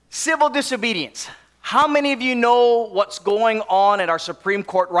Civil disobedience. How many of you know what's going on at our Supreme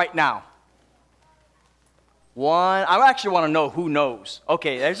Court right now? One. I actually want to know who knows.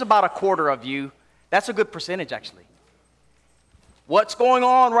 Okay, there's about a quarter of you. That's a good percentage, actually. What's going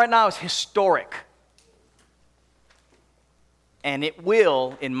on right now is historic. And it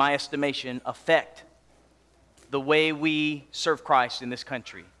will, in my estimation, affect the way we serve Christ in this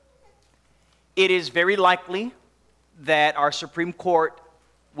country. It is very likely that our Supreme Court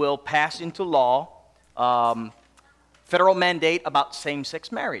will pass into law federal mandate about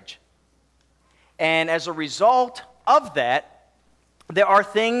same-sex marriage. And as a result of that, there are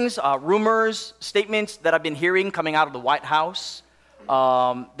things, rumors, statements that I've been hearing coming out of the White House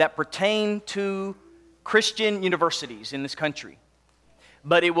that pertain to Christian universities in this country.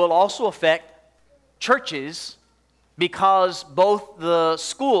 But it will also affect churches because both the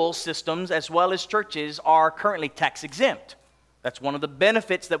school systems as well as churches are currently tax exempt. That's one of the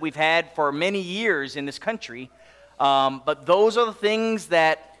benefits that we've had for many years in this country. But those are the things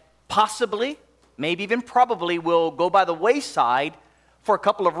that possibly, maybe even probably, will go by the wayside for a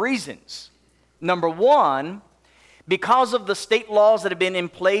couple of reasons. Number one, because of the state laws that have been in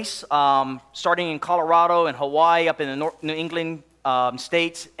place, starting in Colorado and Hawaii, up in the New England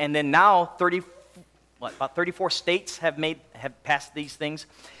states, and then now about 34 states have passed these things,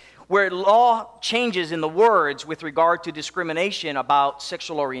 where law changes in the words with regard to discrimination about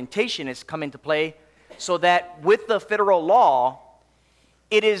sexual orientation has come into play, so that with the federal law,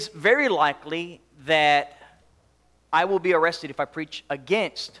 it is very likely that I will be arrested if I preach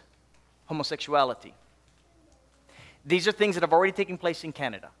against homosexuality. These are things that have already taken place in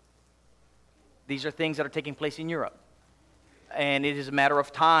Canada. These are things that are taking place in Europe. And it is a matter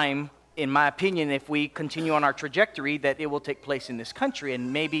of time, in my opinion, if we continue on our trajectory, that it will take place in this country,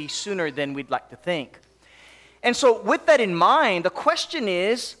 and maybe sooner than we'd like to think. And so with that in mind, the question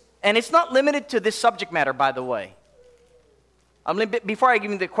is, and it's not limited to this subject matter, by the way. Before I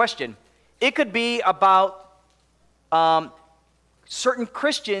give you the question, it could be about certain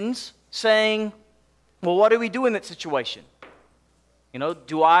Christians saying, well, what do we do in that situation?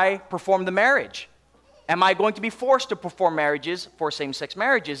 Do I perform the marriage? Am I going to be forced to perform marriages for same-sex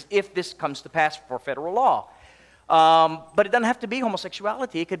marriages if this comes to pass for federal law? But it doesn't have to be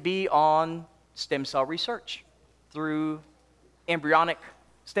homosexuality. It could be on stem cell research through embryonic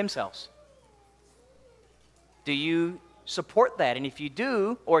stem cells. Do you support that? And if you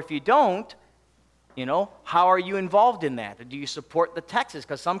do, or if you don't, how are you involved in that? Do you support the taxes?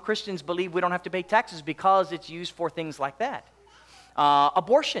 Because some Christians believe we don't have to pay taxes because it's used for things like that.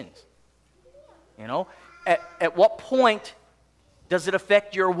 Abortions. At what point does it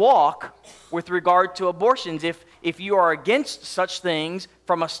affect your walk with regard to abortions? If you are against such things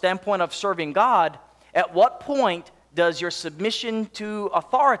from a standpoint of serving God, at what point does your submission to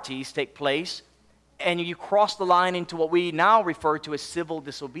authorities take place and you cross the line into what we now refer to as civil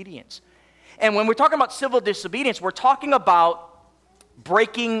disobedience? And when we're talking about civil disobedience, we're talking about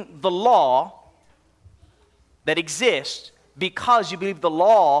breaking the law that exists because you believe the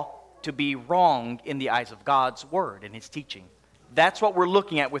law to be wrong in the eyes of God's word and his teaching. That's what we're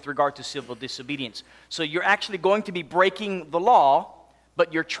looking at with regard to civil disobedience. So you're actually going to be breaking the law,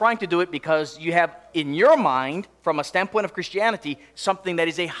 but you're trying to do it because you have in your mind, from a standpoint of Christianity, something that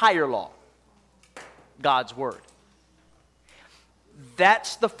is a higher law, God's word.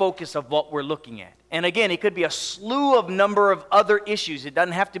 That's the focus of what we're looking at. And again, it could be a slew of number of other issues. It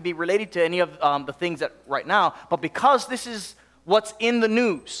doesn't have to be related to any of the things that right now, but because this is what's in the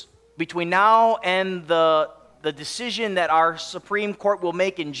news between now and the decision that our Supreme Court will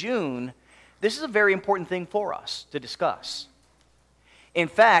make in June, this is a very important thing for us to discuss. In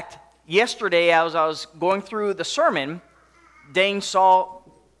fact, yesterday as I was going through the sermon, Dane saw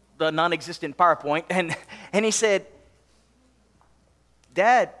the non-existent PowerPoint, and he said,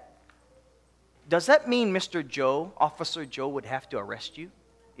 Dad, does that mean Mr. Joe, Officer Joe, would have to arrest you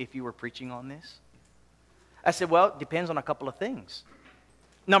if you were preaching on this? I said, well, it depends on a couple of things.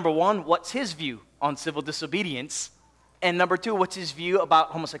 Number one, what's his view on civil disobedience? And number two, what's his view about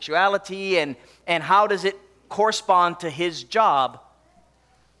homosexuality and how does it correspond to his job?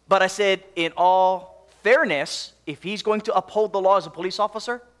 But I said, in all fairness, if he's going to uphold the law as a police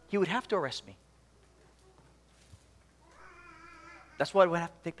officer, he would have to arrest me. That's what would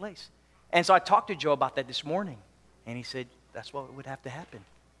have to take place. And so I talked to Joe about that this morning, and he said, that's what would have to happen.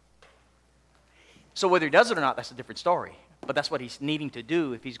 So whether he does it or not, that's a different story. But that's what he's needing to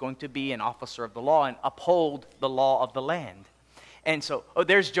do if he's going to be an officer of the law and uphold the law of the land. And so,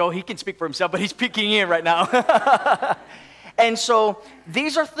 there's Joe. He can speak for himself, but he's peeking in right now. And so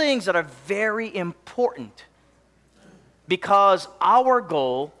these are things that are very important because our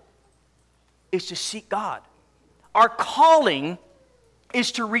goal is to seek God. Our calling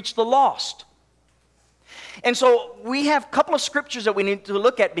is to reach the lost. And so we have a couple of scriptures that we need to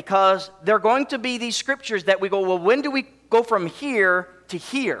look at, because there are going to be these scriptures that we go, well, when do we go from here to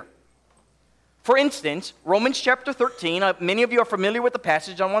here? For instance, Romans chapter 13, many of you are familiar with the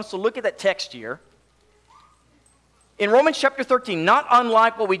passage. I want us to look at that text here. In Romans chapter 13, not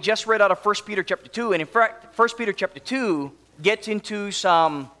unlike what we just read out of 1 Peter chapter 2, and in fact, 1 Peter chapter 2 gets into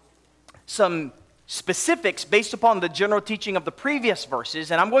some specifics based upon the general teaching of the previous verses,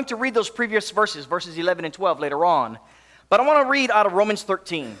 and I'm going to read those previous verses, verses 11 and 12 later on. But I want to read out of Romans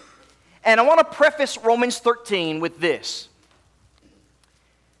 13. And I want to preface Romans 13 with this.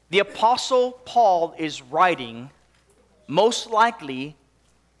 The Apostle Paul is writing, most likely,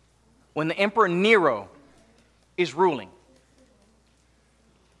 when the Emperor Nero is ruling.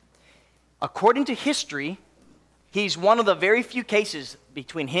 According to history, he's one of the very few cases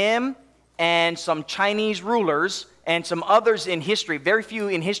between him and some Chinese rulers and some others in history, very few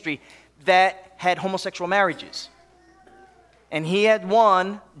in history, that had homosexual marriages. And he had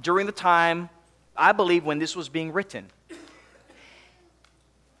one during the time, I believe, when this was being written.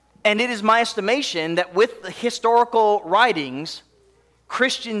 And it is my estimation that with the historical writings,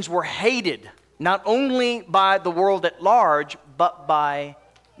 Christians were hated not only by the world at large, but by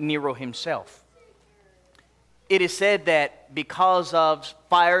Nero himself. It is said that because of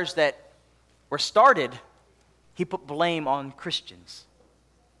fires that were started, he put blame on Christians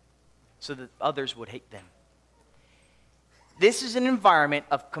so that others would hate them. This is an environment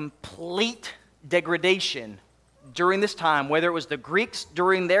of complete degradation during this time, whether it was the Greeks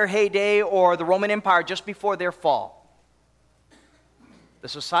during their heyday or the Roman Empire just before their fall. The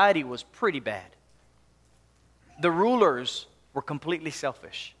society was pretty bad. The rulers were completely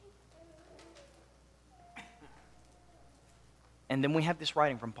selfish. And then we have this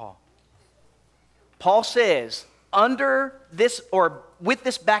writing from Paul. Paul says, under this, or with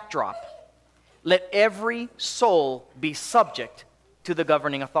this backdrop, let every soul be subject to the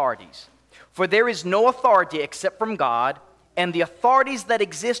governing authorities. For there is no authority except from God, and the authorities that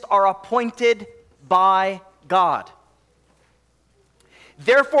exist are appointed by God.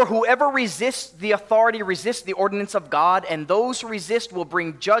 Therefore, whoever resists the authority resists the ordinance of God, and those who resist will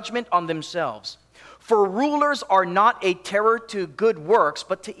bring judgment on themselves. For rulers are not a terror to good works,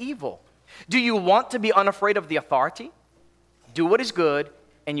 but to evil. Do you want to be unafraid of the authority? Do what is good,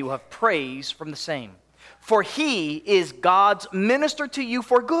 and you have praise from the same. For he is God's minister to you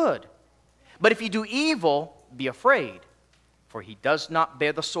for good. But if you do evil, be afraid, for he does not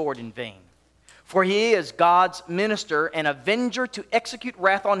bear the sword in vain. For he is God's minister and avenger to execute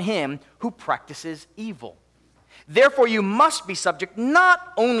wrath on him who practices evil. Therefore you must be subject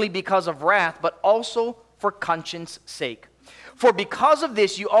not only because of wrath, but also for conscience sake. For because of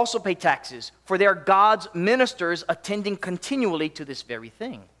this you also pay taxes, for they are God's ministers attending continually to this very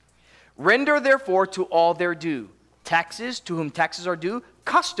thing. Render therefore to all their due. Taxes, to whom taxes are due.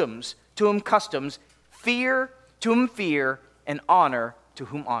 Customs, to whom customs. Fear, to whom fear. And honor, to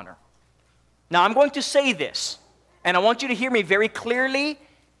whom honor. Now I'm going to say this, and I want you to hear me very clearly,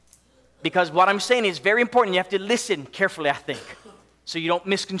 because what I'm saying is very important. You have to listen carefully, I think, so you don't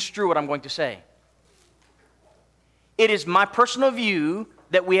misconstrue what I'm going to say. It is my personal view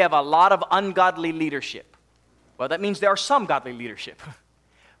that we have a lot of ungodly leadership. Well, that means there are some godly leadership,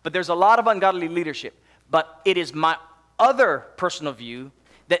 but there's a lot of ungodly leadership. But it is my other personal view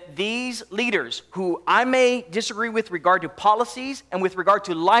that these leaders, who I may disagree with regard to policies and with regard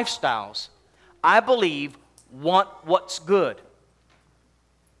to lifestyles, I believe want what's good.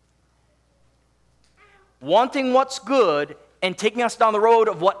 Wanting what's good and taking us down the road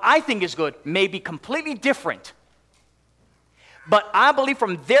of what I think is good may be completely different. But I believe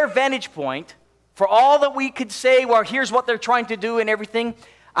from their vantage point, for all that we could say, well, here's what they're trying to do and everything,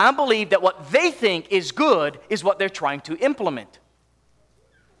 I believe that what they think is good is what they're trying to implement.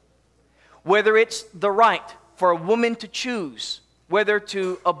 Whether it's the right for a woman to choose whether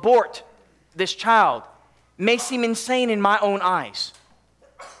to abort this child may seem insane in my own eyes.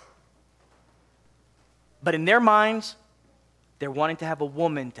 But in their minds, they're wanting to have a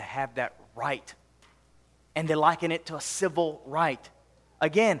woman to have that right. And they liken it to a civil right.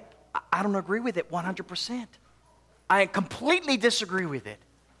 Again, I don't agree with it 100%. I completely disagree with it.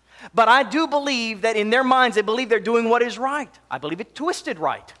 But I do believe that in their minds, they believe they're doing what is right. I believe it's twisted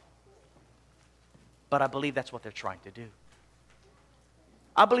right. But I believe that's what they're trying to do.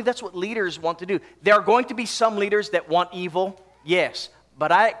 I believe that's what leaders want to do. There are going to be some leaders that want evil, yes.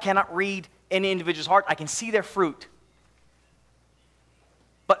 But I cannot read any individual's heart. I can see their fruit.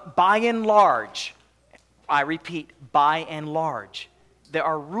 But by and large, I repeat, by and large, there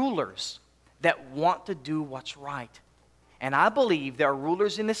are rulers that want to do what's right. And I believe there are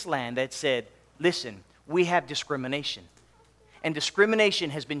rulers in this land that said, listen, we have discrimination. And discrimination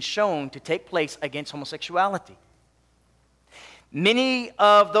has been shown to take place against homosexuality. Many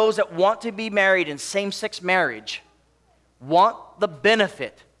of those that want to be married in same-sex marriage want the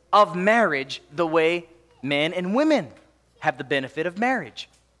benefit of marriage the way men and women have the benefit of marriage.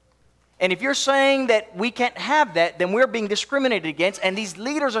 And if you're saying that we can't have that, then we're being discriminated against. And these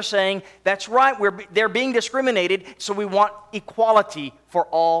leaders are saying, that's right, they're being discriminated, so we want equality for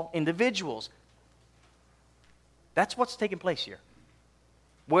all individuals. That's what's taking place here.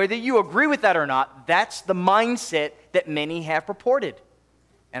 Whether you agree with that or not, that's the mindset that many have purported.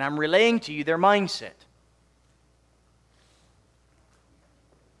 And I'm relaying to you their mindset.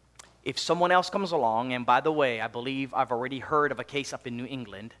 If someone else comes along, and by the way, I believe I've already heard of a case up in New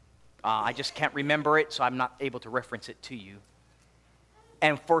England. I just can't remember it, so I'm not able to reference it to you.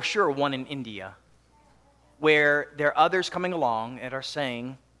 And for sure, one in India, where there are others coming along and are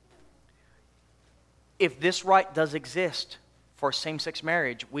saying, if this right does exist for same-sex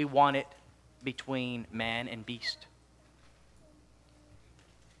marriage, we want it between man and beast.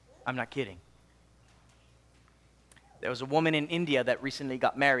 I'm not kidding. There was a woman in India that recently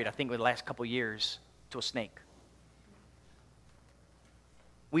got married, I think in the last couple years, to a snake.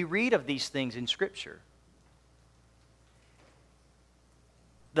 We read of these things in Scripture.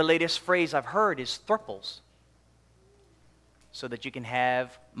 The latest phrase I've heard is thruples, so that you can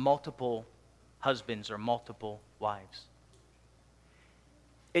have multiple husbands or multiple wives.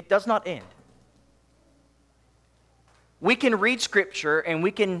 It does not end. We can read Scripture and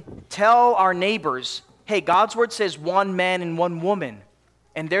we can tell our neighbors, hey, God's Word says one man and one woman.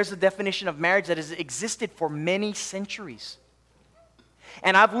 And there's a definition of marriage that has existed for many centuries.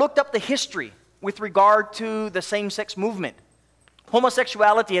 And I've looked up the history with regard to the same-sex movement.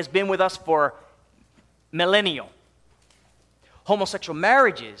 Homosexuality has been with us for millennia. Homosexual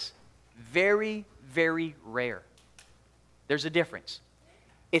marriages, very, very rare. There's a difference.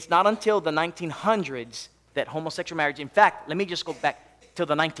 It's not until the 1900s that homosexual marriage, in fact, let me just go back to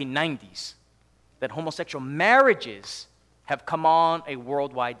the 1990s, that homosexual marriages have come on a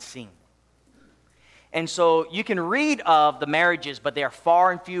worldwide scene. And so you can read of the marriages, but they are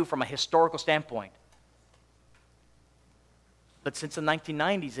far and few from a historical standpoint. But since the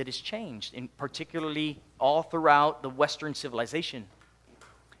 1990s, it has changed, and particularly all throughout the Western civilization.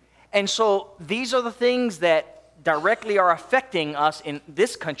 And so these are the things that directly are affecting us in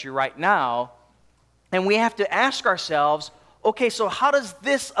this country right now. And we have to ask ourselves, okay, so how does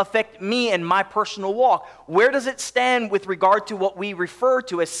this affect me and my personal walk? Where does it stand with regard to what we refer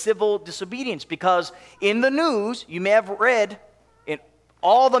to as civil disobedience? Because in the news, you may have read in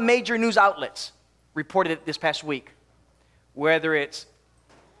all the major news outlets reported it this past week, whether it's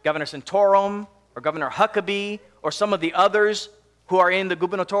Governor Santorum or Governor Huckabee or some of the others who are in the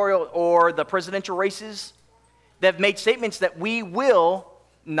gubernatorial or the presidential races, they've made statements that we will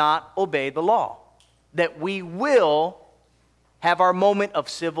not obey the law, that we will have our moment of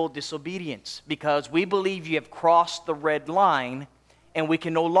civil disobedience because we believe you have crossed the red line and we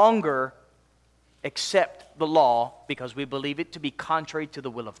can no longer accept the law because we believe it to be contrary to the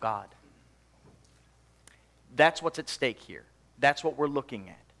will of God. That's what's at stake here. That's what we're looking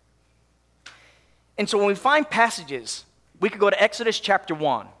at. And so when we find passages, we could go to Exodus chapter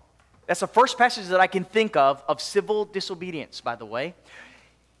 1. That's the first passage that I can think of civil disobedience, by the way.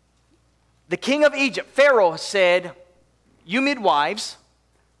 The king of Egypt, Pharaoh, said, you midwives,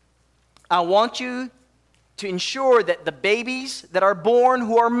 I want you to ensure that the babies that are born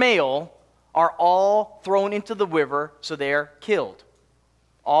who are male are all thrown into the river so they're killed.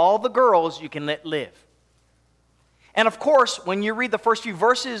 All the girls you can let live. And of course, when you read the first few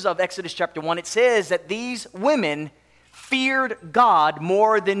verses of Exodus chapter 1, it says that these women feared God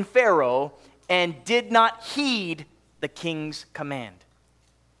more than Pharaoh and did not heed the king's command.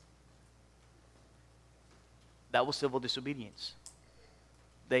 That was civil disobedience.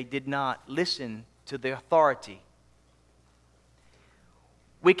 They did not listen to the authority.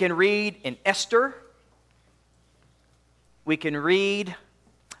 We can read in Esther. We can read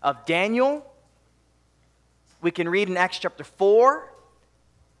of Daniel. We can read in Acts chapter 4.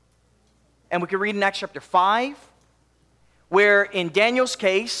 And we can read in Acts chapter 5, where in Daniel's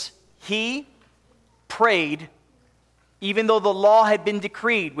case, he prayed, even though the law had been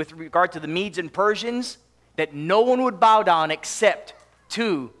decreed with regard to the Medes and Persians, that no one would bow down except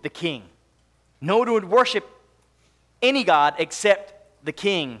to the king. No one would worship any god except the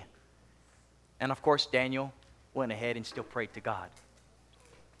king. And of course, Daniel went ahead and still prayed to God.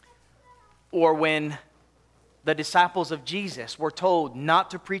 Or when the disciples of Jesus were told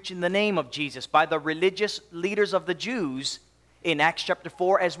not to preach in the name of Jesus by the religious leaders of the Jews in Acts chapter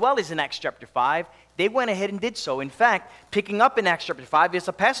 4 as well as in Acts chapter 5, they went ahead and did so. In fact, picking up in Acts chapter 5 is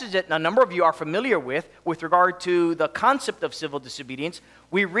a passage that a number of you are familiar with regard to the concept of civil disobedience.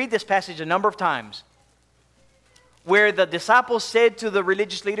 We read this passage a number of times where the disciples said to the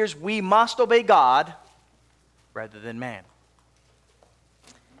religious leaders, "We must obey God rather than man."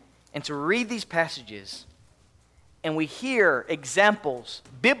 And to read these passages, and we hear examples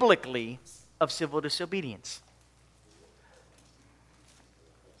biblically of civil disobedience.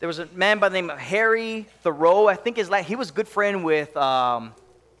 There was a man by the name of Harry Thoreau. I think he was a good friend with Mr.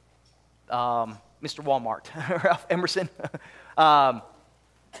 Walmart, Ralph Emerson.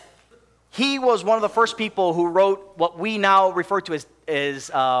 He was one of the first people who wrote what we now refer to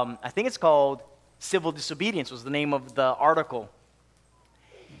as I think it's called Civil Disobedience was the name of the article.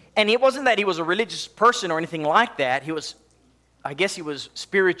 And it wasn't that he was a religious person or anything like that. I guess he was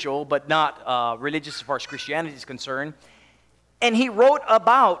spiritual, but not religious as far as Christianity is concerned. And he wrote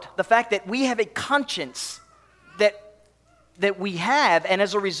about the fact that we have a conscience that we have, and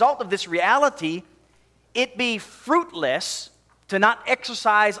as a result of this reality, it be fruitless to not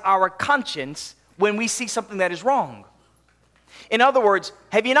exercise our conscience when we see something that is wrong. In other words,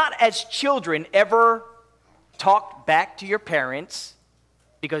 have you not as children ever talked back to your parents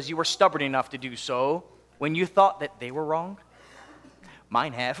because you were stubborn enough to do so when you thought that they were wrong?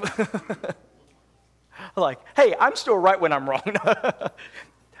 Mine have. Like, hey, I'm still right when I'm wrong.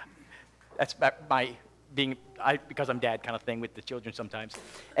 That's my because I'm dad kind of thing with the children sometimes.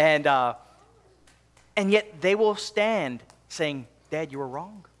 And yet they will stand saying, "Dad, you were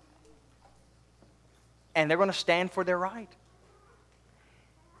wrong." And they're going to stand for their right.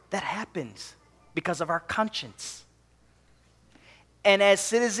 That happens because of our conscience. And as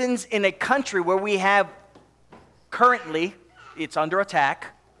citizens in a country where we have currently, it's under attack,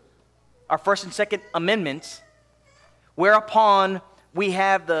 our First and Second Amendments, whereupon we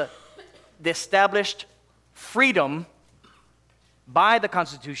have the established freedom by the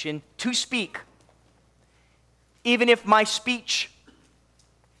Constitution to speak, even if my speech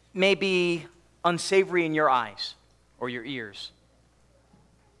may be unsavory in your eyes or your ears,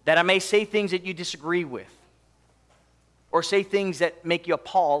 that I may say things that you disagree with, or say things that make you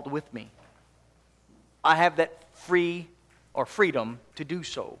appalled with me. I have that freedom to do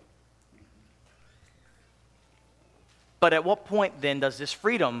so. But at what point then does this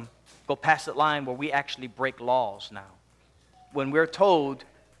freedom go past that line where we actually break laws now? When we're told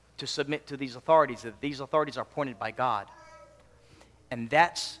to submit to these authorities, that these authorities are appointed by God. And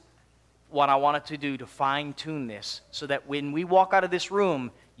that's what I wanted to do, to fine-tune this, so that when we walk out of this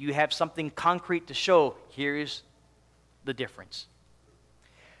room, you have something concrete to show, here's the difference.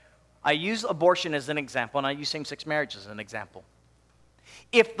 I use abortion as an example, and I use same-sex marriage as an example.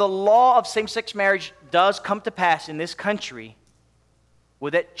 If the law of same-sex marriage does come to pass in this country,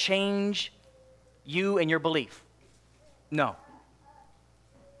 will that change you and your belief? No.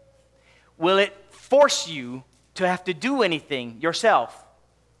 Will it force you to have to do anything yourself?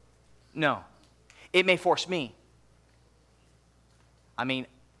 No. It may force me. I mean,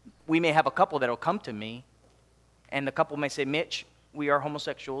 we may have a couple that will come to me, and the couple may say, "Mitch, we are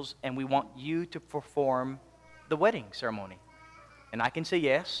homosexuals, and we want you to perform the wedding ceremony." And I can say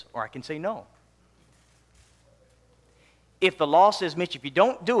yes, or I can say no. If the law says, "Mitch, if you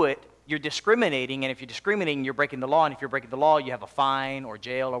don't do it, you're discriminating, and if you're discriminating, you're breaking the law, and if you're breaking the law, you have a fine or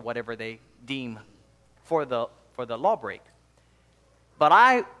jail or whatever they deem for the law break." But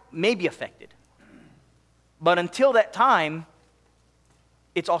I may be affected. But until that time,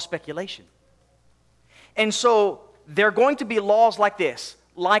 it's all speculation. And so there are going to be laws like this,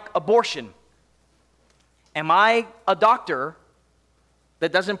 like abortion. Am I a doctor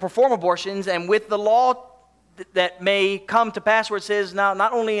that doesn't perform abortions, and with the law that may come to pass where it says now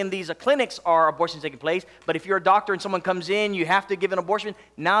not only in these clinics are abortions taking place, but if you're a doctor and someone comes in, you have to give an abortion,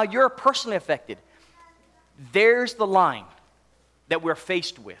 now you're personally affected. There's the line that we're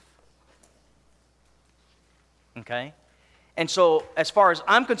faced with. Okay? And so as far as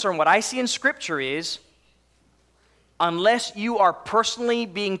I'm concerned, what I see in Scripture is, unless you are personally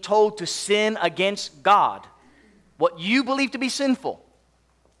being told to sin against God, what you believe to be sinful,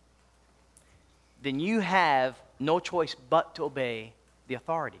 then you have no choice but to obey the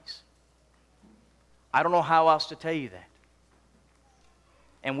authorities. I don't know how else to tell you that.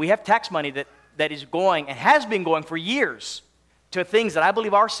 And we have tax money that is going and has been going for years to things that I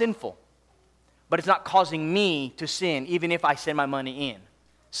believe are sinful, but it's not causing me to sin even if I send my money in.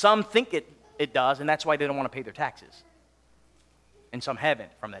 Some think it does, and that's why they don't want to pay their taxes. And some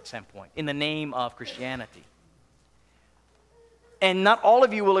haven't from that standpoint, in the name of Christianity. And not all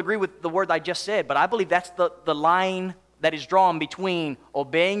of you will agree with the word I just said, but I believe that's the line that is drawn between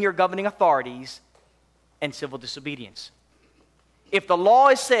obeying your governing authorities and civil disobedience. If the law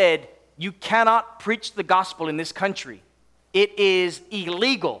is said you cannot preach the gospel in this country, it is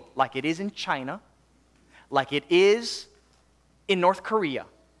illegal, like it is in China, like it is in North Korea,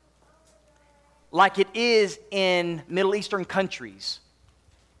 like it is in Middle Eastern countries,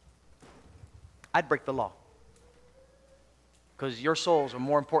 I'd break the law. Because your souls are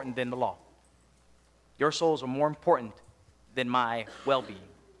more important than the law. Your souls are more important than my well-being.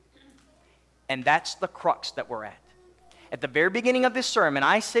 And that's the crux that we're at. At the very beginning of this sermon,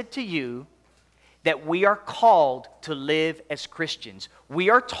 I said to you that we are called to live as Christians. We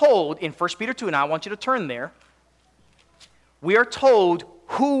are told in 1 Peter 2, and I want you to turn there, we are told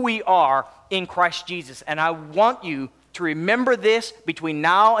who we are in Christ Jesus. And I want you to remember this between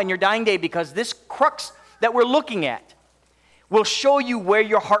now and your dying day, because this crux that we're looking at will show you where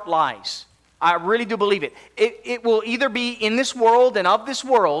your heart lies. I really do believe it. It will either be in this world and of this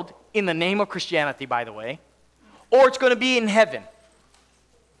world, in the name of Christianity, by the way, or it's going to be in heaven.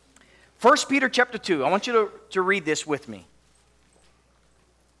 1 Peter chapter 2, I want you to read this with me.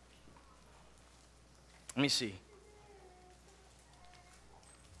 Let me see.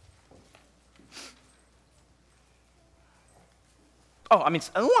 Oh,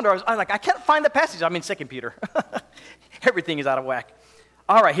 no wonder I can't find the passage. I'm in 2 Peter. Everything is out of whack.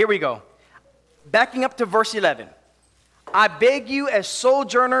 All right, here we go. Backing up to verse 11. I beg you as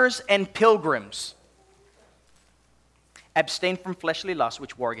sojourners and pilgrims, abstain from fleshly lusts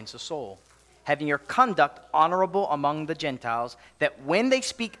which war against the soul, having your conduct honorable among the Gentiles, that when they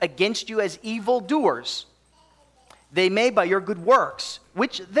speak against you as evildoers, they may by your good works,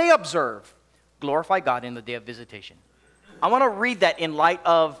 which they observe, glorify God in the day of visitation. I want to read that in light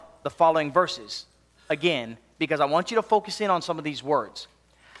of the following verses again, because I want you to focus in on some of these words.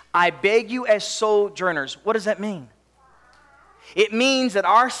 I beg you as sojourners. What does that mean? It means that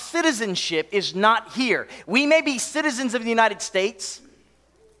our citizenship is not here. We may be citizens of the United States.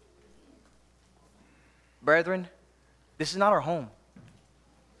 Brethren, this is not our home.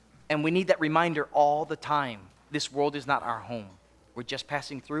 And we need that reminder all the time. This world is not our home. We're just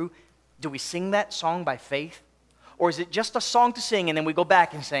passing through. Do we sing that song by faith? Or is it just a song to sing and then we go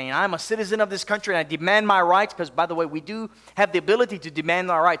back and saying, I'm a citizen of this country and I demand my rights? Because, by the way, we do have the ability to demand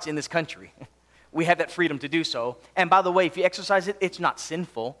our rights in this country. We have that freedom to do so. And by the way, if you exercise it, it's not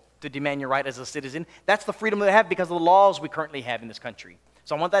sinful to demand your right as a citizen. That's the freedom that we have because of the laws we currently have in this country.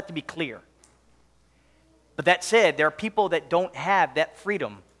 So I want that to be clear. But that said, there are people that don't have that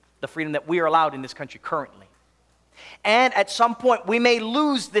freedom, the freedom that we are allowed in this country currently. And at some point, we may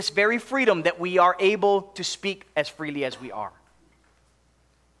lose this very freedom that we are able to speak as freely as we are.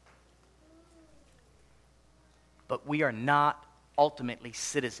 But we are not ultimately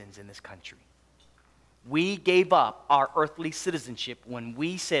citizens in this country. We gave up our earthly citizenship when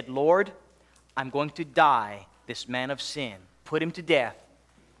we said, Lord, I'm going to die this man of sin, put him to death,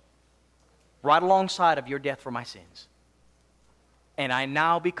 right alongside of your death for my sins. And I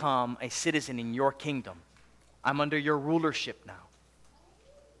now become a citizen in your kingdom. I'm under your rulership now.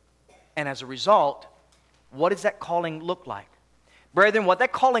 And as a result, what does that calling look like? Brethren, what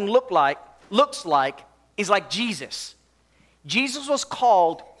that calling looks like is like Jesus. Jesus was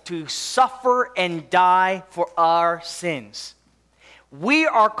called to suffer and die for our sins. We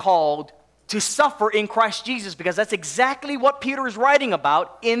are called to suffer in Christ Jesus because that's exactly what Peter is writing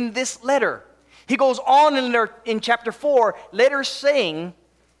about in this letter. He goes on in chapter 4, later saying,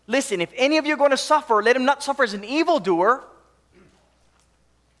 listen, if any of you are going to suffer, let him not suffer as an evildoer.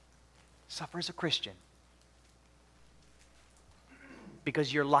 Suffer as a Christian.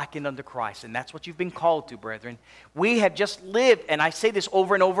 Because you're likened unto Christ, and that's what you've been called to, brethren. We have just lived, and I say this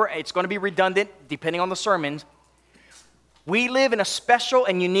over and over, it's going to be redundant depending on the sermons. We live in a special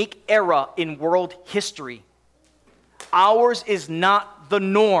and unique era in world history. Ours is not the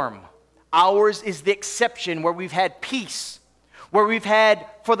norm. Ours is the exception where we've had peace, where we've had,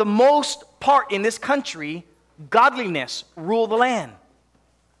 for the most part in this country, godliness rule the land.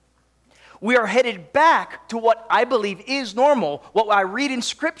 We are headed back to what I believe is normal, what I read in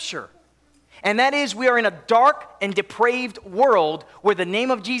Scripture. And that is, we are in a dark and depraved world where the name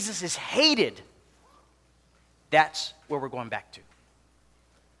of Jesus is hated. That's where we're going back to.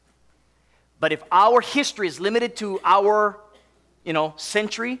 But if our history is limited to our,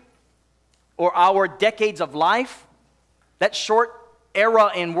 century or our decades of life, that short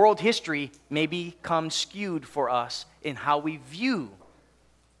era in world history may become skewed for us in how we view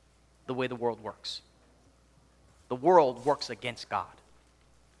the way the world works. The world works against God.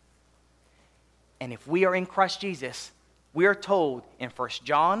 And if we are in Christ Jesus, We are told in 1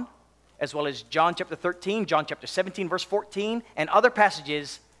 John, as well as John chapter 13, John chapter 17, verse 14, and other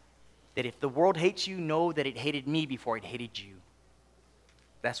passages, that if the world hates you, know that it hated me before it hated you.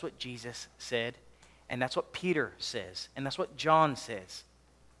 That's what Jesus said, and that's what Peter says, and that's what John says,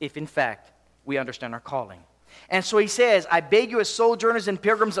 if in fact we understand our calling. And so he says, I beg you as sojourners and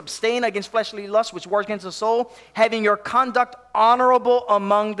pilgrims, abstain against fleshly lusts which war against the soul, having your conduct honorable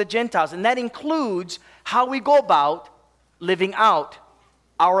among the Gentiles. And that includes how we go about living out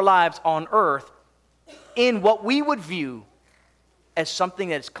our lives on earth in what we would view as something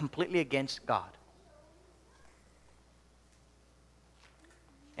that is completely against God.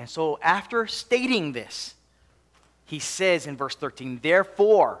 And so after stating this, he says in verse 13,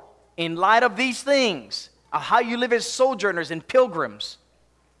 therefore, in light of these things, of how you live as sojourners and pilgrims,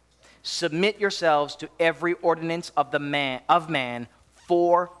 submit yourselves to every ordinance of man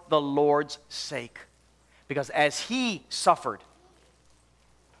for the Lord's sake. Because as he suffered,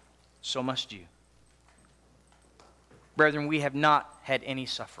 so must you. Brethren, we have not had any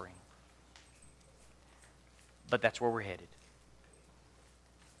suffering. But that's where we're headed.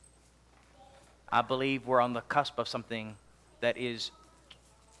 I believe we're on the cusp of something that is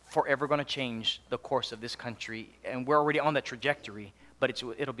forever going to change the course of this country. And we're already on that trajectory, but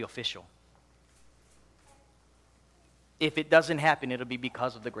it'll be official. If it doesn't happen, it'll be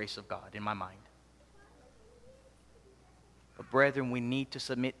because of the grace of God, in my mind. But brethren, we need to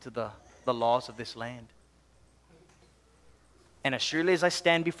submit to the laws of this land. And as surely as I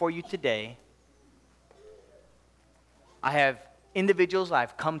stand before you today, I have individuals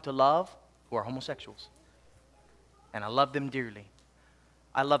I've come to love who are homosexuals. And I love them dearly.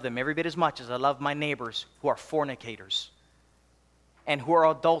 I love them every bit as much as I love my neighbors who are fornicators and who are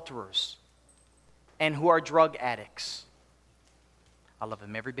adulterers and who are drug addicts. I love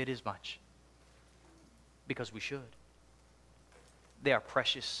them every bit as much because we should. They are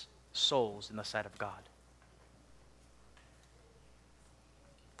precious souls in the sight of God.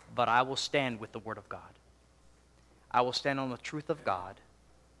 But I will stand with the Word of God. I will stand on the truth of God.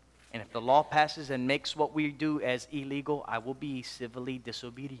 And if the law passes and makes what we do as illegal, I will be civilly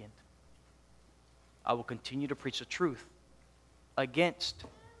disobedient. I will continue to preach the truth against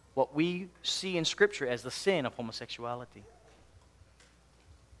what we see in Scripture as the sin of homosexuality.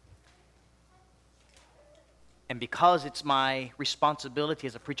 And because it's my responsibility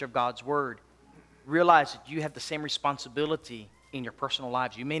as a preacher of God's Word, realize that you have the same responsibility in your personal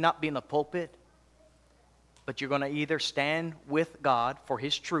lives. You may not be in the pulpit, but you're going to either stand with God for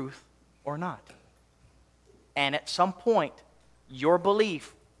His truth or not. And at some point, your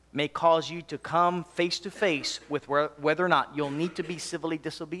belief may cause you to come face to face with whether or not you'll need to be civilly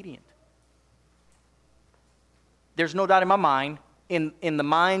disobedient. There's no doubt in my mind, in the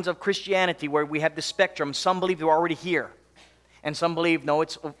minds of Christianity where we have this spectrum, some believe they're already here, and some believe, no,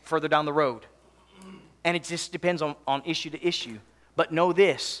 it's further down the road. And it just depends on issue to issue. But know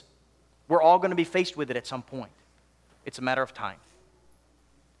this, we're all going to be faced with it at some point. It's a matter of time.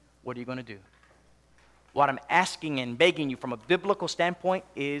 What are you going to do? What I'm asking and begging you from a biblical standpoint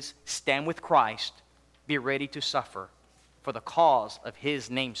is stand with Christ, be ready to suffer for the cause of His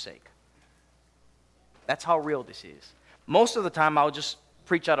namesake. That's how real this is. Most of the time I'll just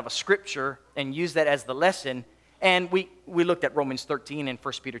preach out of a scripture and use that as the lesson. And we looked at Romans 13 and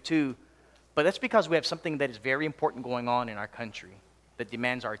 1 Peter 2. But that's because we have something that is very important going on in our country that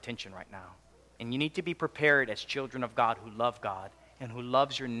demands our attention right now. And you need to be prepared as children of God who love God and who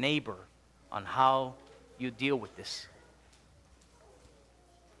loves your neighbor on how you deal with this.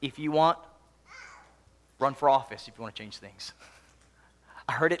 If you want, run for office if you want to change things.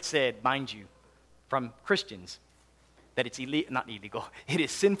 I heard it said, mind you, from Christians, that it's not illegal. It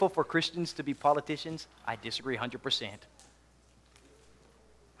is sinful for Christians to be politicians. I disagree 100%.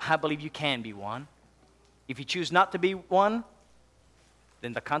 I believe you can be one. If you choose not to be one,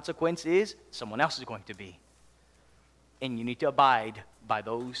 then the consequence is someone else is going to be. And you need to abide by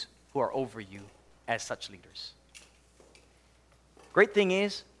those who are over you as such leaders. Great thing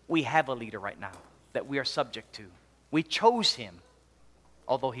is, we have a leader right now that we are subject to. We chose him,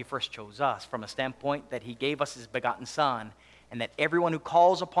 although he first chose us, from a standpoint that he gave us his begotten Son, and that everyone who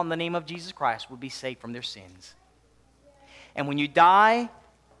calls upon the name of Jesus Christ will be saved from their sins. And when you die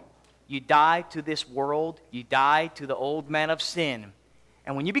to this world, you die to the old man of sin.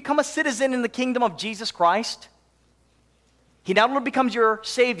 And when you become a citizen in the kingdom of Jesus Christ, he not only becomes your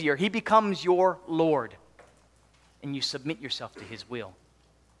Savior, he becomes your Lord. And you submit yourself to his will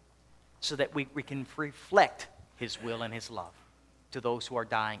so that we can reflect his will and his love to those who are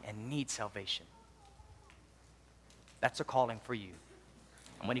dying and need salvation. That's a calling for you.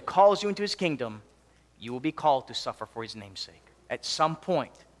 And when he calls you into his kingdom, you will be called to suffer for his name's sake at some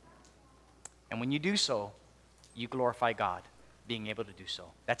point. And when you do so, you glorify God, being able to do so.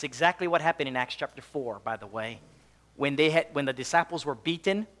 That's exactly what happened in Acts chapter 4, by the way. When the disciples were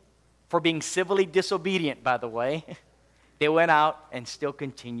beaten for being civilly disobedient, by the way, they went out and still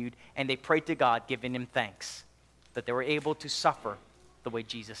continued, and they prayed to God, giving him thanks that they were able to suffer the way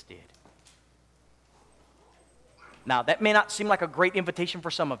Jesus did. Now, that may not seem like a great invitation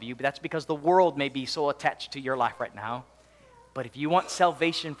for some of you, but that's because the world may be so attached to your life right now. But if you want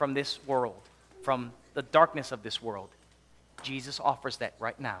salvation from this world, from the darkness of this world, Jesus offers that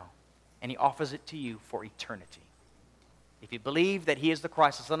right now, and he offers it to you for eternity. If you believe that he is the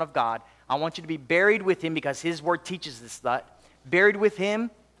Christ, the Son of God, I want you to be buried with him because his word teaches us that. Buried with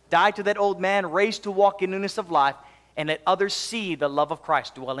him, died to that old man, raised to walk in newness of life, and let others see the love of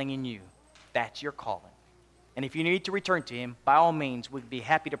Christ dwelling in you. That's your calling. And if you need to return to him, by all means, we'd be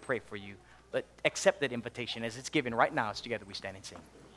happy to pray for you. But accept that invitation as it's given right now as together we stand and sing.